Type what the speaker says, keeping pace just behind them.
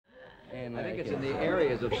I think it's in the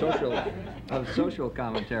areas of social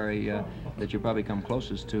commentary that you probably come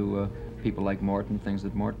closest to people like Morton, things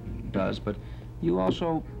that Morton does. But you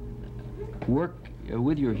also work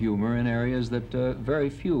with your humor in areas that very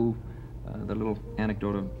few, the little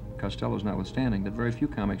anecdote of Costello's notwithstanding, that very few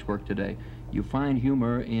comics work today. You find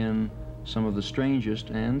humor in some of the strangest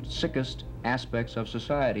and sickest aspects of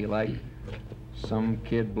society, like some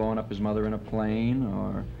kid blowing up his mother in a plane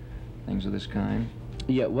or things of this kind.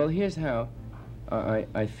 Yeah, well, here's how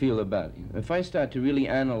I feel about it. If I start to really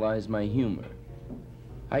analyze my humor,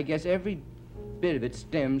 I guess every bit of it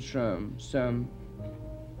stems from some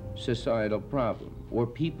societal problem or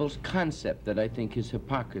people's concept that I think is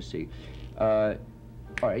hypocrisy. All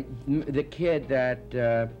right, the kid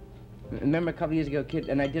that, remember a couple years ago, kid,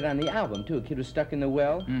 and I did on the album too, a kid was stuck in the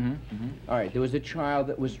well? Mm-hmm, mm-hmm. All right, there was a child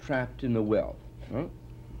that was trapped in the well. Huh?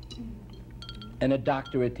 And a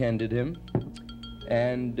doctor attended him,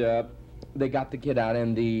 and they got the kid out,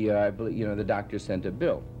 and the doctor sent a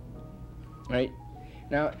bill. Right?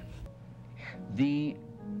 Now, the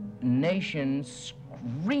nation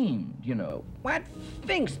screamed, what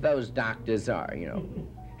thinks those doctors are,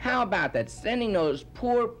 How about that, sending those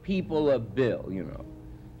poor people a bill,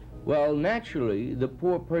 Well, naturally, the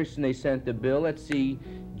poor person they sent the bill, let's see,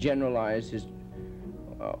 generalize his,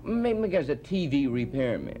 maybe as a TV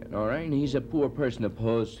repairman, all right? And he's a poor person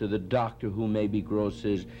opposed to the doctor who maybe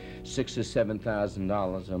grosses $6,000 or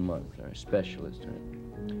 $7,000 a month, or a specialist, right?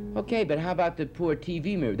 Okay, but how about the poor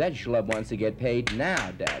TV mirror? That schlub wants to get paid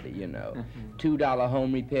now, Daddy, $2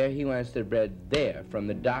 home repair, he wants the bread there, from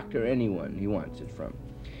the doctor, anyone he wants it from.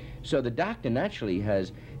 So the doctor naturally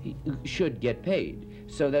should get paid.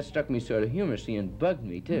 So that struck me sort of humorously and bugged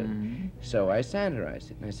me, too. Mm-hmm. So I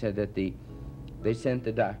satirized it, and I said that they sent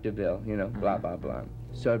the doctor bill, blah, blah, blah.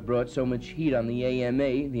 So it brought so much heat on the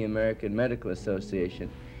AMA, the American Medical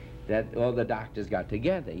Association, that all the doctors got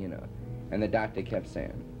together, And the doctor kept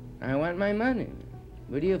saying, I want my money.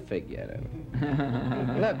 What do you figure?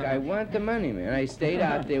 Look, I want the money, man. I stayed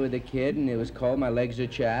out there with the kid, and it was cold, my legs are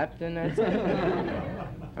chapped, and that's it.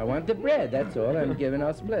 I want the bread, that's all. I'm giving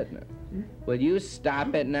out split now. Will you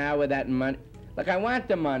stop it now with that money? Look, I want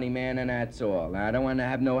the money, man, and that's all. I don't want to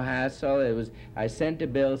have no hassle. I sent a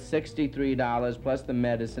bill, $63 plus the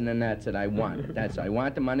medicine, and that's it. I want it. That's it. I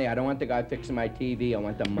want the money. I don't want the guy fixing my TV. I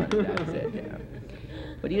want the money. That's it.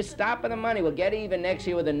 Will you stop with the money? We'll get even next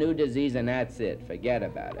year with a new disease, and that's it. Forget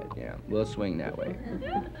about it. We'll swing that way.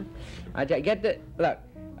 Get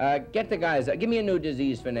the guys. Give me a new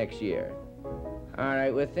disease for next year. All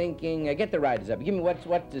right, we're thinking. Get the writers up. Give me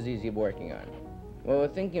what disease you're working on. Well, we're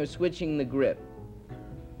thinking of switching the grip.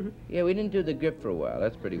 Yeah, we didn't do the grip for a while.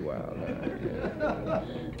 That's pretty wild.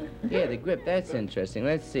 Yeah, the grip. That's interesting.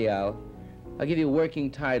 Let's see. I'll give you a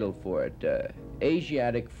working title for it.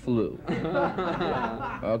 Asiatic flu.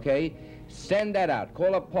 Okay? Send that out.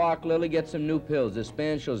 Call up Park Lily, get some new pills. The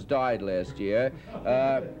Spaniels died last year.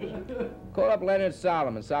 Call up Leonard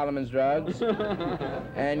Solomon, Solomon's Drugs,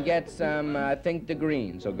 and get some, I think the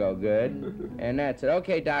greens will go good. And that's it.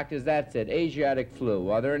 Okay, doctors, that's it. Asiatic flu.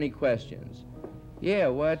 Are there any questions? Yeah,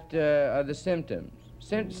 what are the symptoms?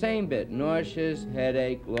 Same bit. Nauseous,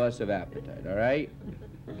 headache, loss of appetite, all right?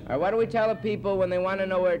 All right, what do we tell the people when they want to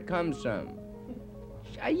know where it comes from?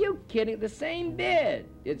 Are you kidding? The same bit.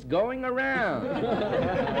 It's going around.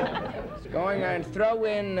 It's going on. Throw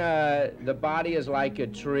in the body is like a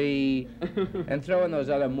tree, and throw in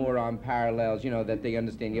those other moron parallels, that they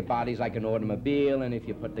understand. Your body's like an automobile, and if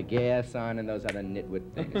you put the gas on, and those other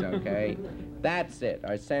nitwit things, okay? That's it.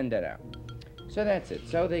 I send it out. So that's it.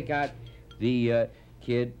 So they got the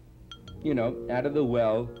kid, out of the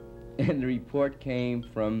well, and the report came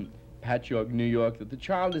from Patchogue, New York, that the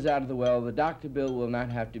child is out of the well, the doctor bill will not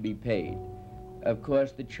have to be paid. Of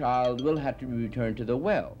course, the child will have to be returned to the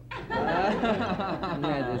well. And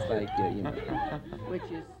that is like, which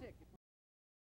is sick.